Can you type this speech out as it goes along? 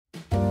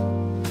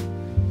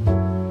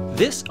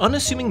This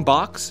unassuming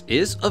box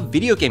is a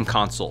video game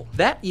console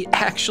that you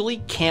actually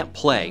can't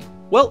play.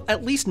 Well,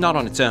 at least not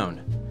on its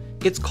own.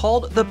 It's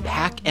called the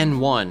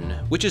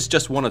Pack-N1, which is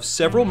just one of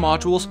several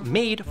modules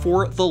made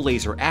for the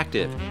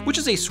LaserActive, which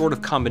is a sort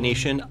of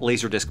combination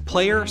Laserdisc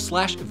player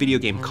 / video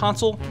game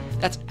console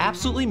that's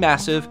absolutely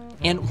massive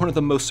and one of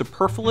the most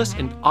superfluous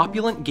and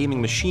opulent gaming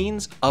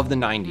machines of the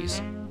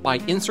 90s. By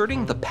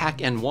inserting the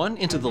Pack-N1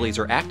 into the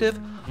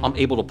LaserActive, I'm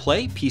able to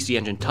play PC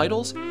Engine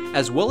titles,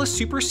 as well as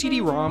Super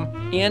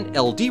CD-ROM and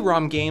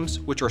LD-ROM games,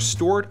 which are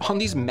stored on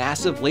these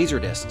massive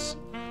Laserdiscs.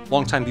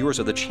 Longtime viewers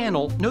of the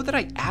channel know that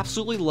I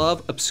absolutely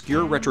love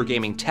obscure retro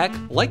gaming tech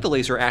like the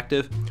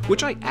LaserActive,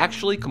 which I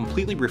actually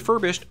completely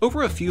refurbished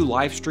over a few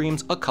live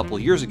streams a couple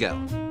years ago.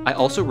 I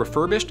also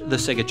refurbished the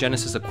Sega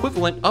Genesis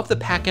equivalent of the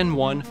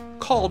Pack-N1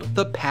 called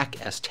the Pack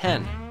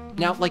S10.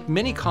 Now, like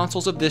many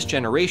consoles of this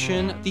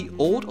generation, the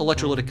old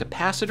electrolytic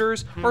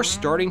capacitors are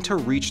starting to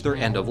reach their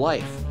end of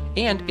life.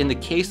 And in the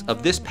case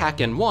of this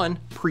Pack-N1,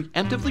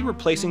 preemptively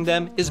replacing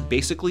them is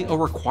basically a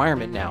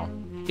requirement now.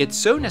 It's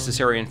so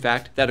necessary, in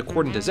fact, that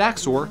according to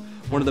Zaxor,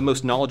 one of the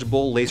most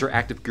knowledgeable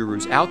LaserActive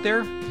gurus out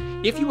there,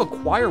 if you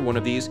acquire one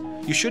of these,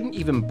 you shouldn't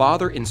even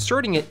bother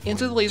inserting it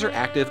into the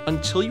LaserActive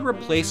until you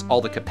replace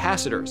all the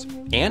capacitors.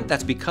 And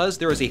that's because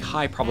there is a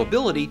high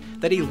probability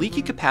that a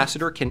leaky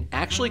capacitor can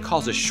actually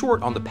cause a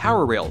short on the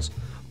power rails,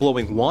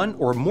 blowing one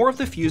or more of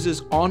the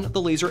fuses on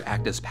the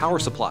LaserActive's power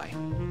supply.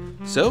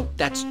 So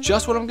that's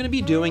just what I'm going to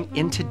be doing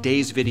in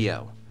today's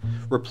video.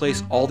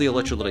 Replace all the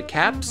electrolytic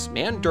caps,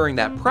 and during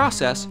that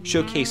process,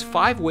 showcase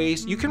 5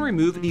 ways you can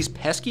remove these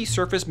pesky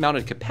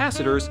surface-mounted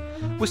capacitors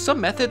with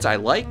some methods I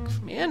like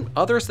and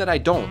others that I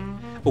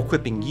don't,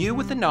 equipping you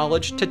with the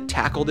knowledge to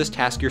tackle this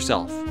task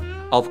yourself.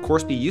 I'll of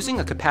course be using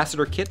a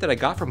capacitor kit that I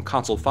got from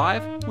Console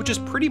 5, which is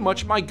pretty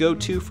much my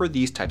go-to for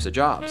these types of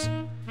jobs.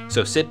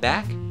 So sit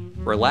back,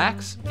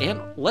 relax,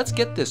 and let's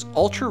get this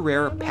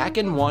ultra-rare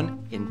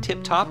Pack-N1 in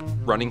tip-top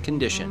running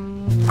condition.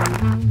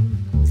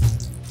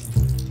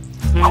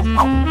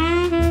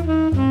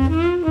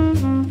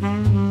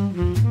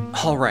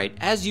 Alright,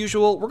 as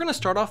usual, we're going to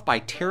start off by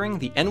tearing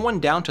the N1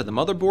 down to the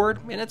motherboard,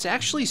 and it's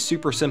actually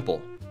super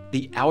simple.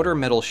 The outer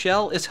metal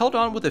shell is held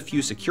on with a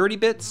few security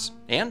bits,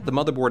 and the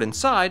motherboard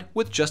inside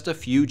with just a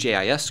few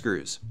JIS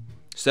screws.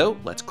 So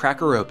let's crack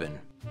her open.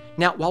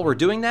 Now, while we're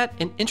doing that,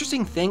 an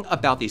interesting thing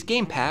about these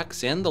game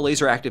packs, and the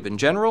LaserActive in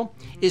general,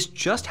 is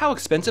just how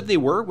expensive they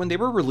were when they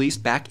were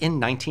released back in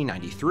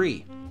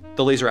 1993.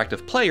 The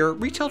LaserActive player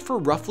retailed for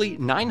roughly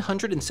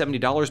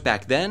 $970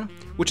 back then,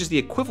 which is the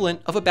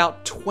equivalent of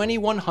about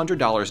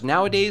 $2,100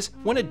 nowadays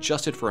when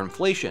adjusted for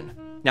inflation.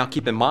 Now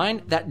keep in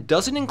mind, that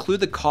doesn't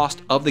include the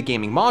cost of the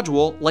gaming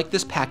module like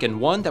this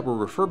Pack-N1 that we're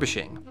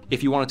refurbishing.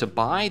 If you wanted to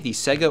buy the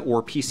Sega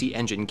or PC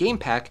Engine game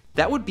pack,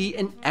 that would be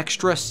an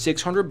extra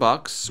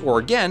 $600, or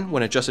again,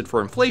 when adjusted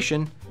for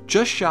inflation,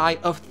 just shy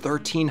of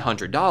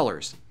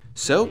 $1,300.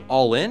 So,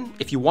 all in,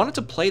 if you wanted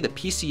to play the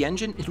PC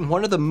Engine in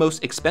one of the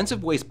most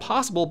expensive ways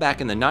possible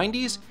back in the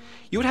 90s,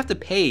 you would have to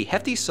pay a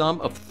hefty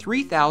sum of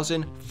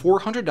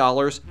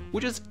 $3,400,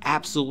 which is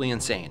absolutely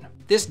insane.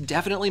 This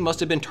definitely must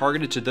have been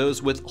targeted to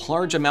those with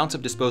large amounts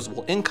of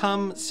disposable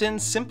income,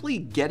 since simply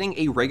getting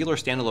a regular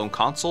standalone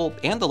console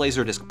and the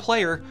Laserdisc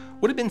player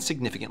would have been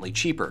significantly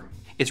cheaper.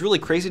 It's really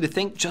crazy to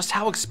think just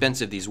how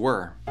expensive these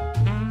were.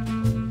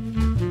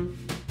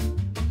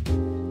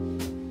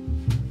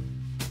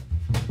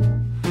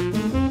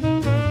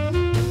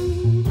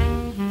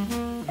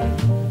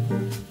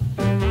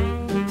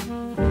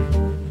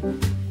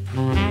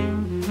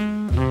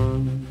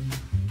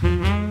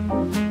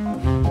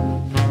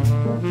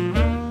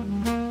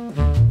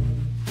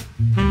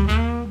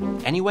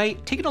 Anyway,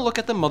 taking a look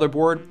at the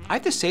motherboard, I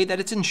have to say that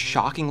it's in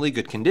shockingly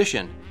good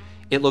condition.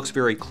 It looks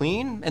very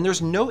clean, and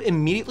there's no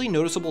immediately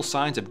noticeable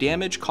signs of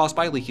damage caused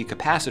by leaky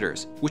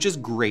capacitors, which is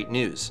great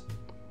news.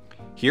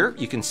 Here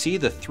you can see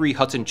the 3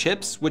 Hudson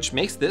chips, which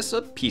makes this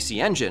a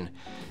PC Engine,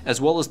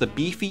 as well as the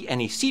beefy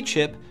NEC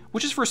chip,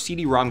 which is for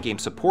CD-ROM game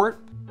support,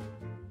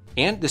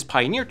 and this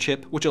Pioneer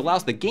chip, which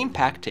allows the game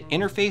pack to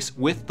interface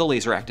with the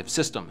LaserActive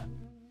system.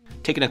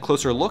 Taking a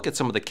closer look at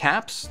some of the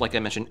caps, like I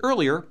mentioned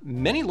earlier,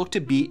 many look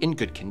to be in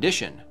good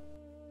condition.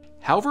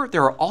 However,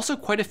 there are also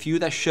quite a few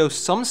that show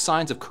some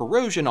signs of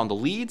corrosion on the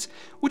leads,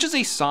 which is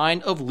a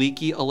sign of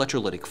leaky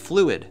electrolytic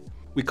fluid.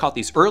 We caught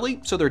these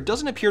early, so there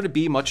doesn't appear to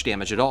be much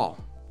damage at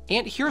all.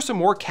 And here are some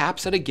more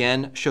caps that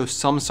again show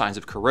some signs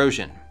of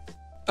corrosion.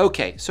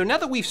 Okay, so now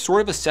that we've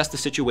sort of assessed the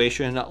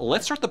situation,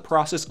 let's start the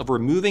process of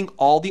removing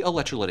all the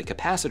electrolytic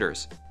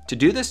capacitors. To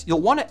do this,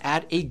 you'll want to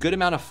add a good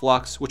amount of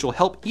flux, which will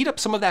help eat up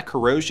some of that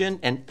corrosion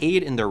and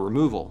aid in their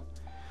removal.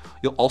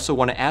 You'll also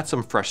want to add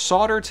some fresh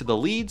solder to the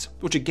leads,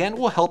 which again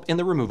will help in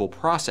the removal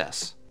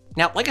process.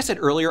 Now, like I said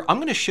earlier, I'm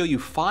going to show you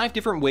 5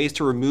 different ways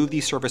to remove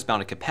these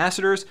surface-mounted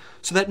capacitors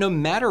so that no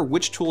matter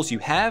which tools you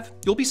have,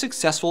 you'll be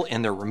successful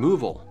in their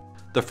removal.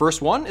 The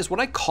first one is what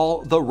I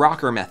call the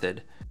rocker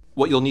method.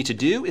 What you'll need to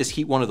do is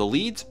heat one of the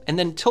leads and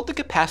then tilt the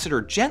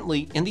capacitor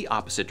gently in the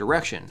opposite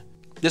direction.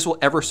 This will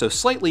ever so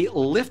slightly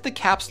lift the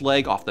cap's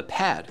leg off the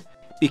pad.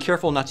 Be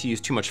careful not to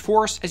use too much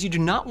force, as you do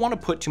not want to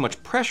put too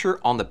much pressure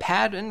on the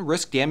pad and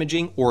risk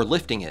damaging or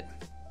lifting it.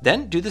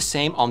 Then do the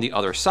same on the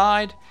other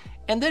side,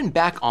 and then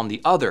back on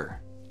the other.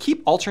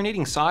 Keep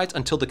alternating sides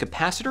until the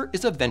capacitor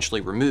is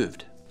eventually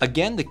removed.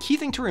 Again, the key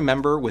thing to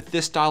remember with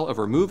this style of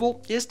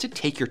removal is to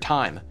take your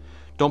time.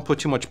 Don't put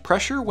too much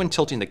pressure when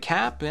tilting the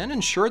cap, and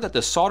ensure that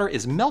the solder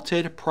is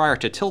melted prior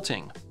to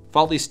tilting.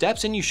 Follow these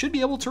steps and you should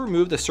be able to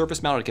remove the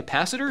surface mounted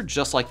capacitor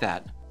just like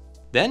that.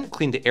 Then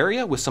clean the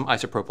area with some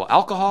isopropyl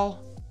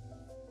alcohol.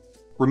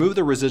 Remove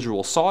the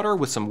residual solder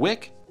with some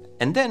wick,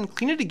 and then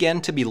clean it again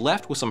to be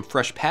left with some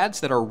fresh pads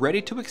that are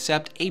ready to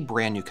accept a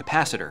brand new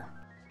capacitor.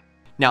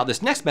 Now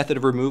this next method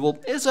of removal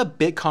is a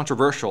bit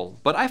controversial,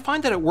 but I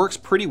find that it works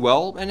pretty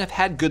well and have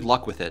had good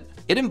luck with it.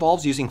 It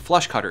involves using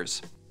flush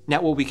cutters.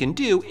 Now what we can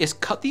do is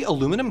cut the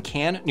aluminum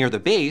can near the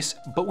base,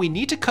 but we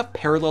need to cut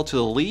parallel to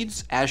the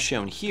leads as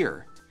shown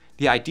here.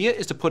 The idea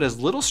is to put as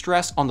little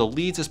stress on the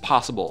leads as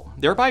possible,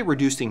 thereby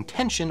reducing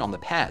tension on the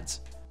pads.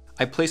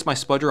 I place my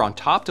spudger on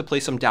top to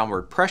place some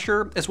downward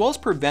pressure, as well as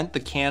prevent the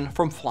can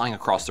from flying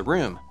across the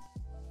room.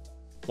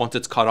 Once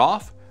it's cut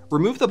off,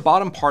 remove the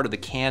bottom part of the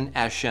can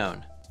as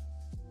shown.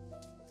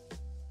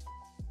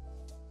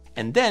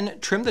 And then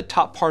trim the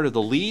top part of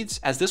the leads,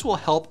 as this will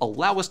help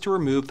allow us to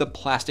remove the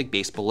plastic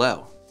base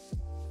below.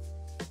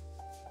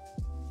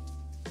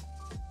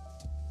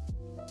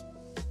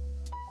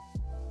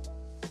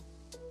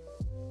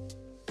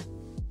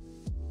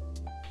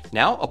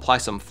 Now apply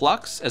some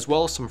flux as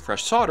well as some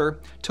fresh solder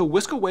to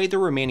whisk away the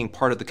remaining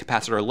part of the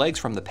capacitor legs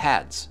from the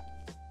pads.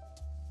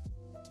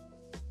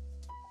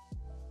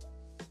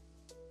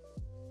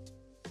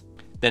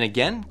 Then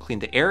again, clean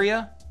the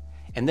area,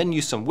 and then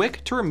use some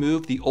wick to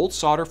remove the old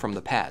solder from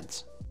the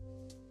pads.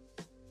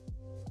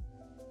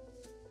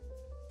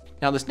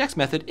 Now this next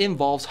method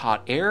involves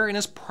hot air and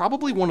is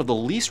probably one of the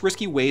least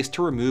risky ways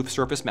to remove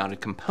surface mounted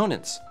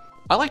components.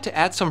 I like to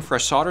add some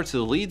fresh solder to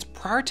the leads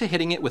prior to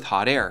hitting it with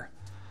hot air.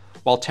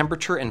 While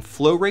temperature and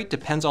flow rate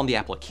depends on the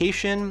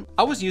application,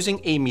 I was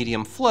using a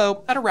medium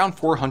flow at around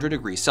 400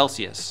 degrees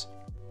Celsius.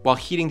 While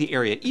heating the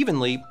area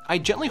evenly, I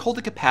gently hold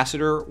the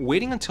capacitor,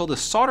 waiting until the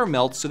solder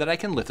melts so that I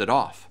can lift it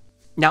off.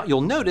 Now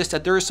you'll notice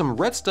that there is some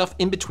red stuff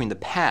in between the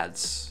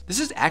pads. This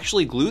is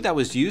actually glue that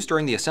was used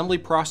during the assembly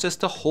process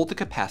to hold the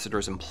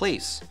capacitors in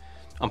place.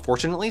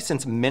 Unfortunately,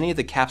 since many of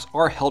the caps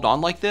are held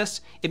on like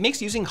this, it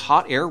makes using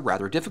hot air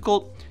rather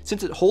difficult,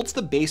 since it holds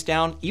the base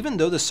down even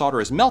though the solder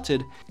is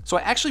melted, so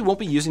I actually won't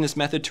be using this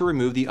method to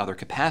remove the other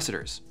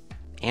capacitors.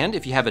 And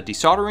if you have a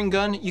desoldering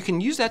gun, you can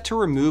use that to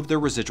remove the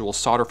residual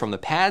solder from the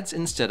pads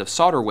instead of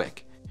solder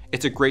wick.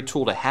 It's a great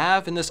tool to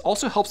have, and this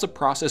also helps the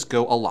process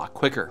go a lot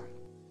quicker.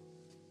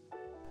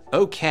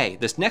 Okay,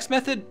 this next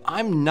method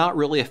I'm not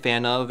really a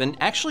fan of, and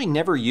actually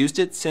never used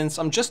it since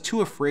I'm just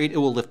too afraid it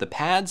will lift the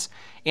pads,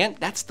 and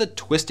that's the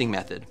twisting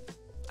method.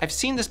 I've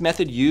seen this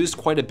method used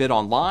quite a bit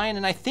online,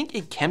 and I think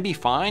it can be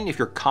fine if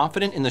you're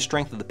confident in the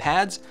strength of the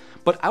pads,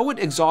 but I would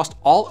exhaust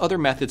all other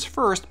methods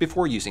first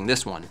before using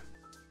this one.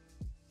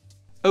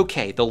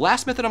 Okay, the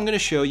last method I'm going to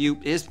show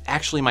you is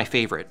actually my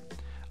favorite.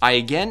 I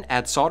again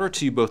add solder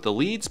to both the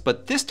leads,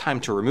 but this time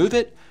to remove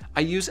it,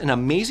 I use an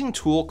amazing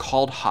tool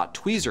called hot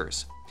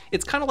tweezers.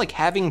 It's kind of like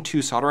having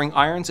two soldering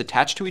irons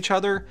attached to each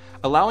other,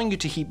 allowing you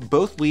to heat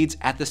both leads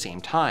at the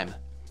same time.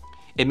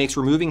 It makes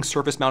removing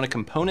surface mounted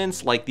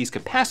components like these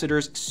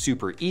capacitors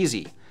super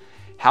easy.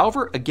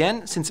 However,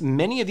 again, since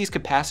many of these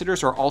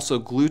capacitors are also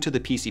glued to the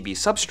PCB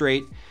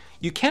substrate,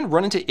 you can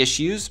run into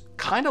issues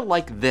kind of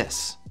like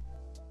this.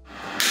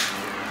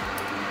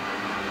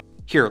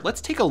 Here,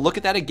 let's take a look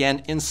at that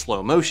again in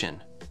slow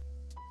motion.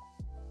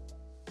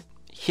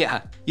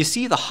 Yeah, you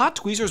see, the hot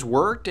tweezers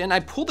worked and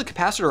I pulled the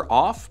capacitor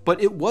off,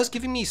 but it was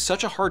giving me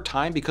such a hard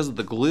time because of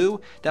the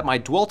glue that my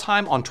dwell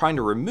time on trying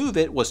to remove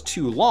it was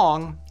too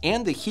long,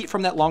 and the heat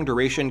from that long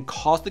duration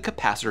caused the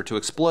capacitor to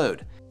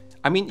explode.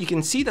 I mean, you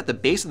can see that the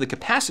base of the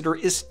capacitor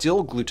is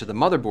still glued to the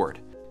motherboard.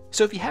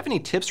 So if you have any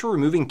tips for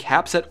removing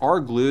caps that are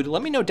glued,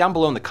 let me know down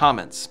below in the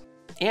comments.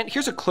 And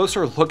here's a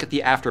closer look at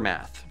the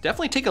aftermath.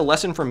 Definitely take a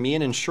lesson from me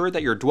and ensure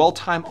that your dwell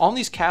time on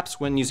these caps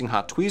when using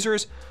hot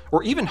tweezers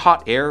or even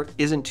hot air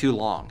isn't too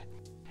long.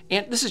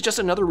 And this is just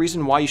another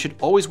reason why you should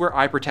always wear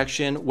eye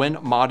protection when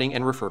modding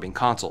and refurbing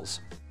consoles.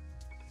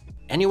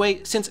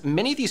 Anyway, since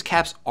many of these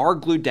caps are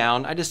glued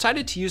down, I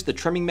decided to use the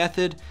trimming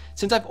method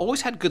since I've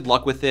always had good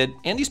luck with it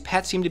and these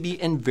pads seem to be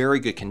in very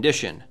good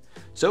condition.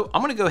 So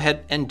I'm going to go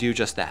ahead and do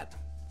just that.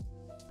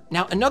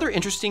 Now, another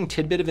interesting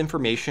tidbit of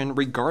information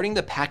regarding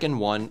the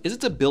Pack-in-One is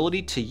its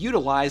ability to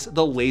utilize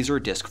the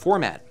Laserdisc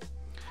format.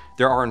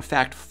 There are in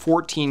fact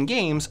 14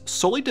 games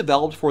solely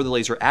developed for the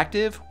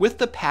LaserActive with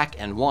the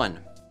Pack-in-One.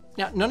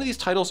 Now, none of these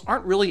titles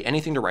aren't really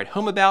anything to write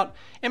home about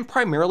and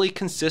primarily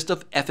consist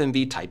of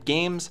FMV type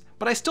games,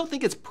 but I still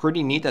think it's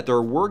pretty neat that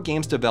there were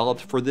games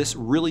developed for this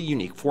really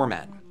unique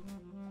format.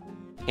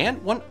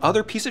 And one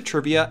other piece of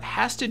trivia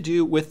has to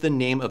do with the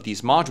name of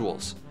these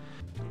modules.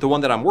 The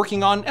one that I'm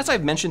working on, as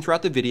I've mentioned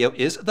throughout the video,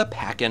 is the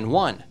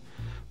Pack-in-One.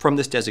 From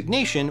this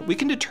designation, we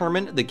can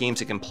determine the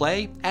games it can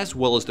play, as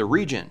well as the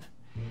region.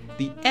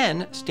 The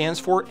N stands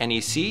for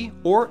NEC,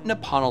 or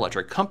Nippon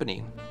Electric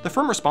Company, the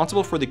firm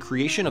responsible for the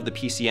creation of the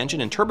PC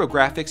Engine and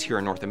TurboGrafx here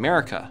in North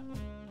America.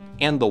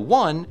 And the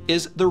 1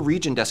 is the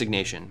region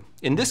designation,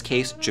 in this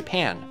case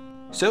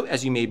Japan. So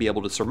as you may be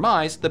able to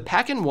surmise, the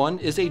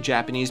Pack-in-1 is a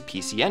Japanese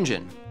PC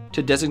Engine.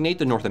 To designate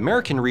the North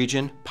American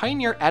region,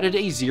 Pioneer added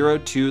a 0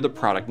 to the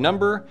product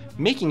number,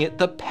 making it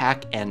the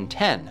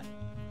Pack-N10.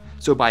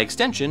 So by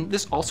extension,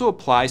 this also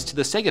applies to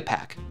the Sega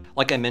Pack.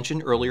 Like I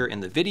mentioned earlier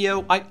in the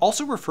video, I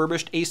also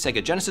refurbished a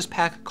Sega Genesis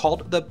pack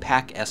called the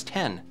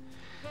Pack-S10.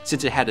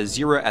 Since it had a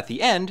 0 at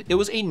the end, it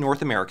was a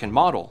North American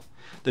model.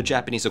 The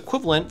Japanese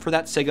equivalent for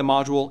that Sega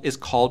module is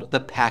called the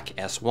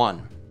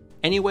Pack-S1.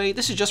 Anyway,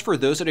 this is just for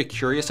those that are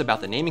curious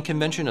about the naming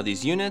convention of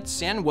these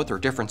units and what their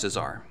differences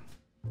are.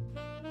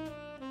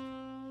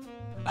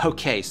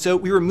 Okay, so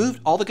we removed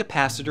all the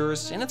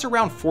capacitors, and it's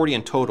around 40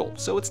 in total,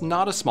 so it's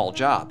not a small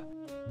job.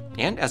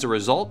 And as a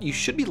result, you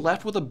should be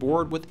left with a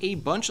board with a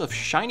bunch of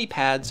shiny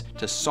pads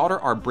to solder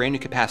our brand new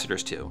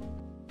capacitors to.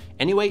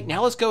 Anyway,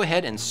 now let's go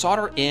ahead and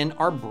solder in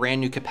our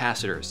brand new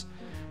capacitors.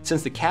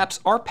 Since the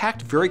caps are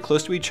packed very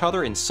close to each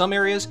other in some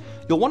areas,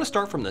 you'll want to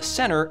start from the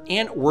center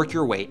and work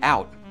your way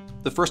out.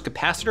 The first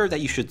capacitor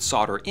that you should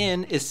solder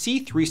in is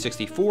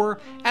C364,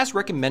 as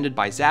recommended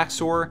by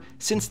Zaxor,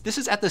 since this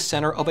is at the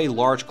center of a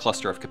large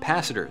cluster of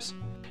capacitors.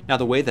 Now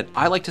the way that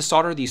I like to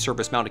solder these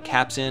surface-mounted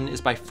caps in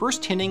is by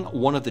first tinning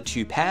one of the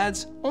two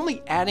pads,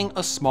 only adding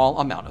a small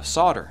amount of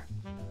solder.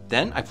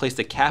 Then I place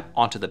the cap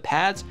onto the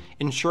pads,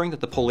 ensuring that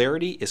the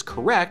polarity is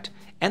correct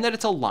and that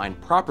it's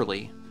aligned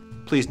properly.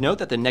 Please note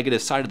that the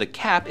negative side of the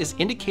cap is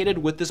indicated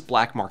with this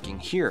black marking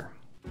here.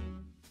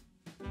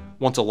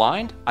 Once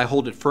aligned, I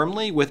hold it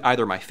firmly with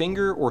either my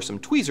finger or some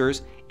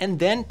tweezers, and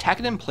then tack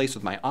it in place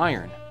with my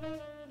iron.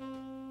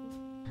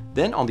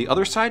 Then on the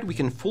other side, we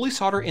can fully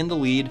solder in the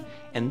lead,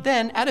 and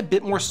then add a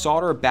bit more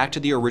solder back to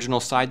the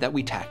original side that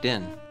we tacked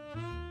in.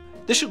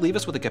 This should leave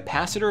us with a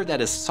capacitor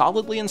that is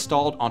solidly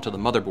installed onto the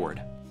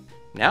motherboard.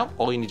 Now,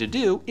 all you need to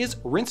do is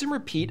rinse and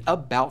repeat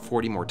about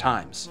 40 more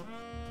times.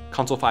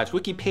 Console 5's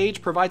wiki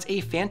page provides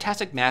a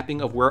fantastic mapping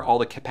of where all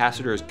the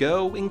capacitors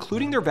go,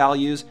 including their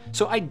values,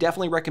 so I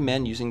definitely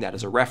recommend using that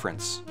as a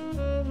reference.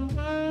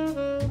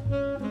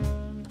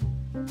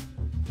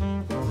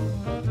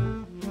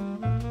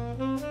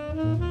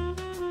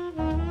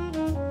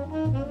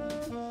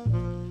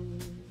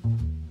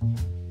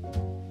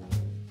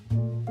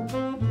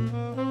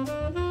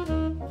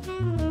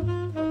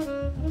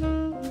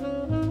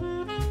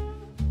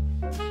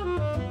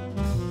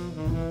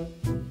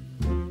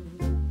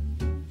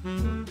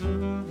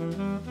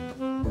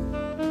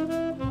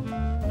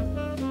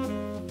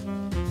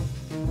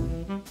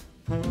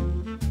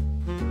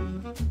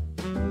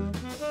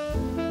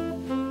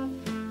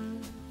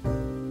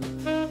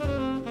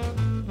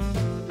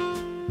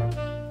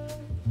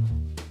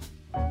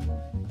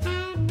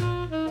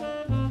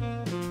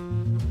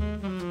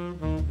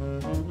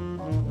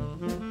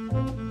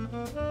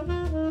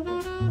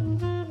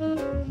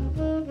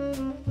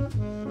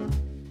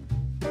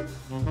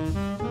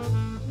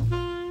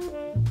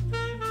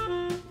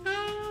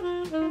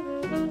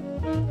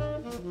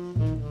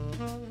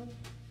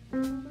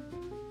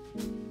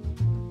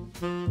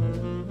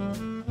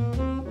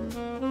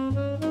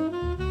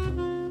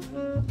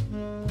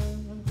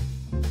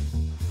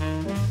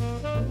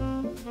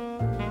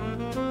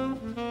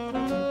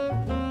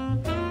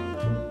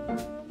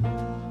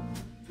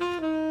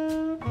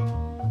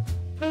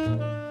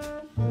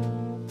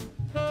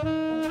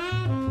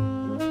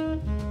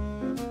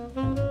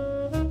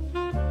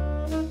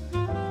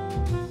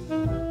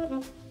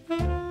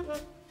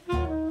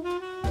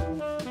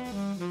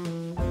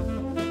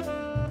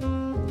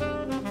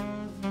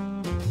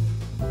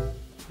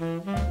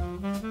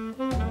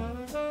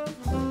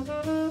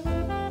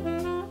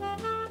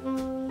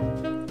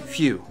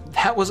 Phew,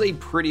 that was a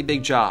pretty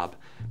big job,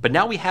 but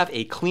now we have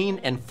a clean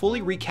and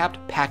fully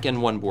recapped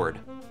Pack-in-1 board.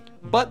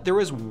 But there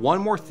is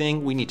one more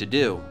thing we need to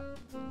do.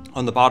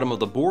 On the bottom of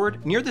the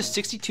board, near the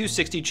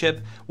 6260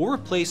 chip, we'll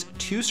replace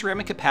two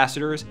ceramic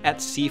capacitors at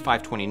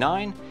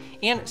C529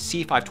 and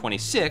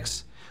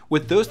C526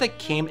 with those that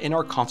came in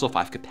our Console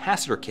 5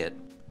 capacitor kit.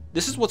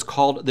 This is what's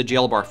called the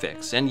JAILBAR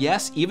Fix, and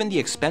yes, even the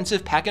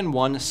expensive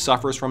Pack-in-1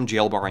 suffers from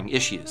jailbarring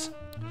issues.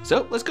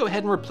 So let's go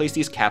ahead and replace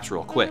these caps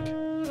real quick.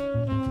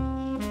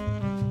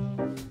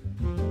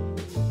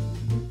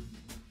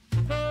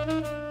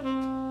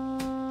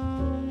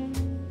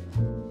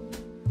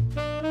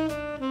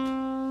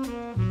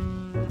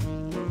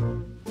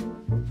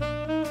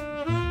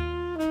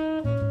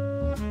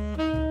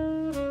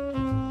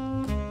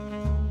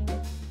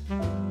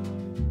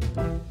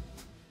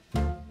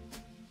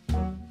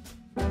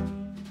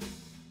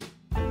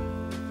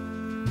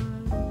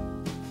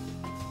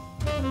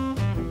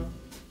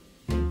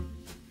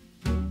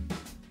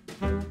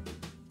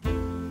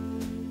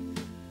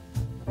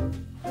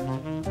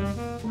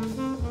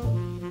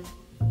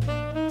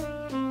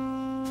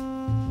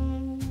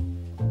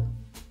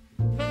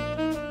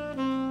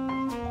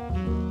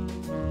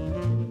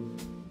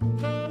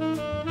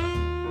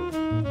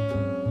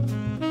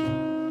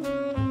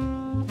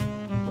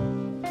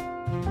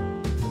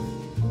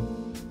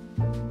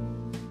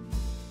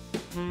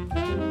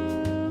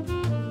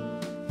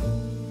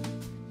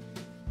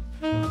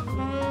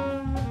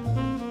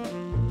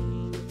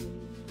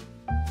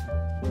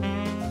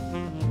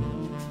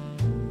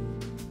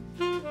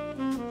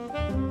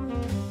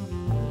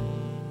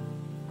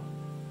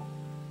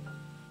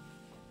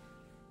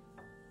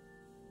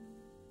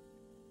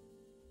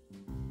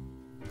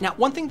 Now,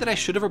 one thing that I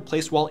should have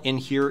replaced while in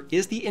here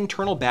is the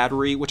internal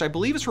battery, which I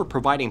believe is for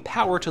providing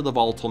power to the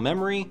volatile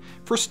memory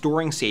for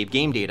storing saved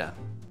game data.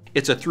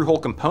 It's a through-hole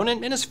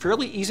component and is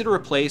fairly easy to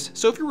replace,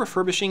 so if you're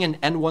refurbishing an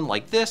N1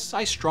 like this,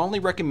 I strongly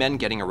recommend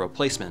getting a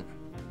replacement.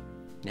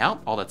 Now,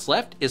 all that's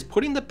left is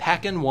putting the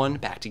Pack N1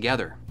 back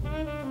together.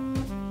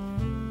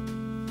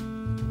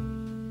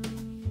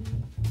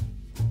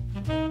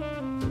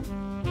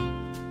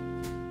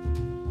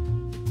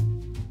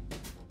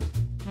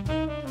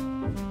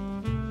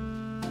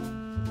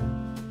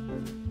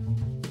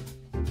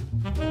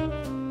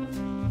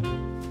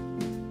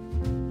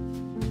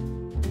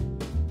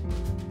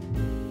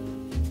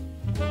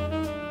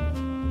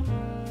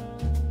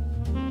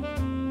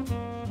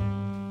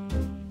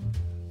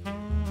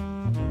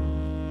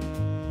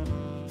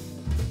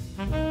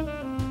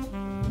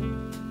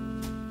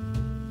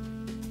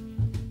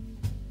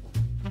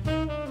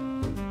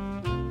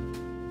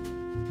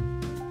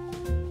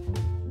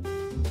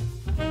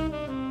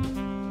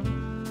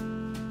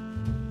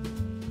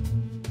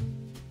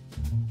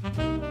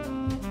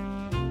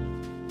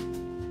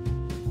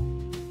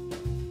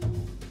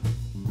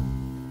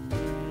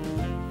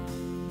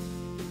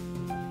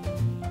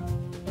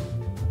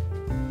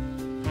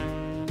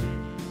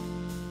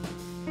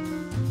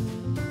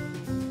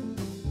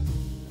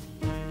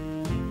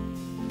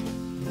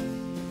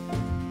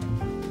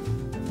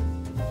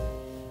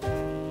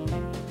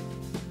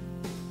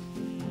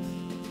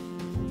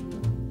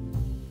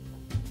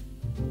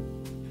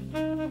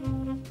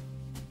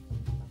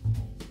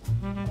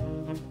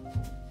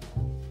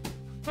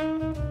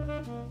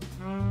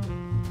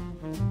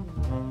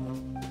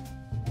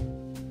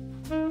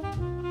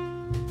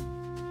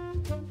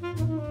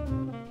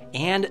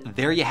 And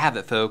there you have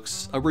it,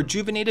 folks, a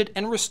rejuvenated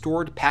and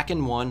restored Pack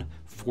N1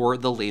 for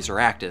the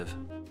LaserActive.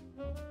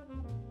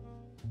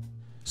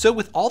 So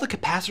with all the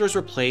capacitors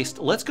replaced,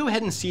 let's go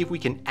ahead and see if we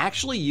can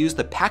actually use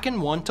the Pack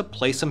N1 to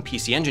play some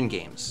PC Engine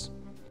games.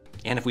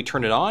 And if we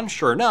turn it on,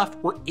 sure enough,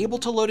 we're able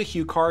to load a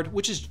Hue card,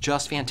 which is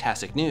just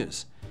fantastic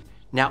news.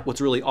 Now,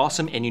 what's really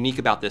awesome and unique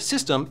about this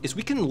system is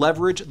we can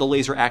leverage the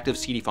LaserActive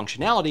CD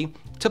functionality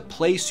to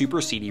play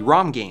Super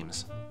CD-ROM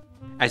games.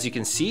 As you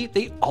can see,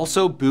 they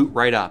also boot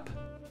right up.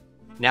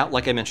 Now,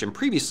 like I mentioned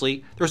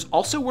previously, there's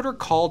also what are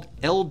called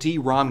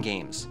LD-ROM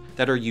games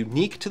that are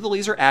unique to the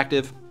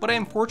LaserActive, but I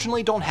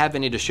unfortunately don't have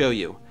any to show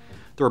you.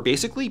 They're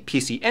basically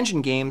PC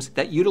Engine games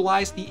that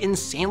utilize the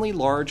insanely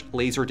large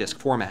Laserdisc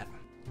format.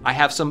 I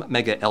have some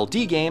Mega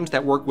LD games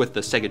that work with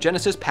the Sega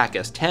Genesis PAC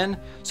S10,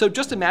 so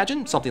just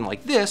imagine something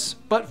like this,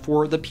 but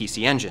for the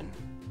PC Engine.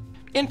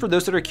 And for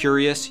those that are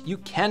curious, you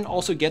can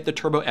also get the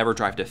Turbo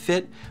EverDrive to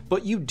fit,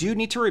 but you do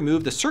need to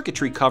remove the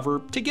circuitry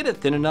cover to get it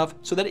thin enough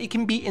so that it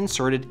can be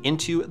inserted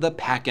into the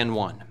Pack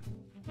N1.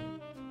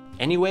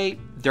 Anyway,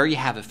 there you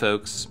have it,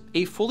 folks,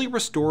 a fully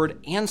restored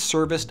and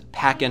serviced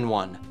Pack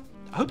N1.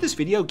 I hope this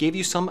video gave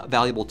you some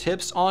valuable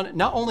tips on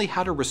not only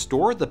how to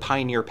restore the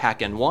Pioneer Pack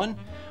N1,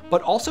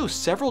 but also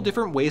several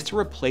different ways to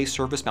replace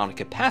surface-mounted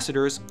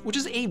capacitors, which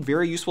is a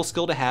very useful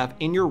skill to have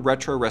in your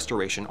retro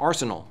restoration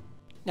arsenal.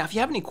 Now, if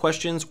you have any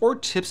questions or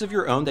tips of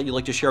your own that you'd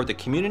like to share with the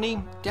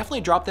community,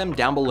 definitely drop them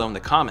down below in the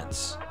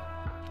comments.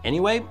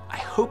 Anyway, I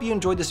hope you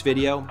enjoyed this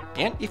video,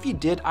 and if you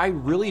did, I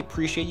really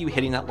appreciate you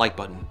hitting that like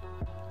button.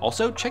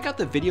 Also, check out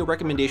the video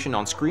recommendation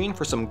on screen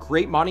for some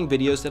great modding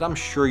videos that I'm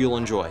sure you'll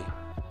enjoy.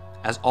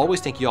 As always,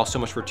 thank you all so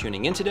much for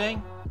tuning in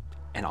today,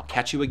 and I'll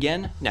catch you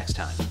again next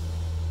time.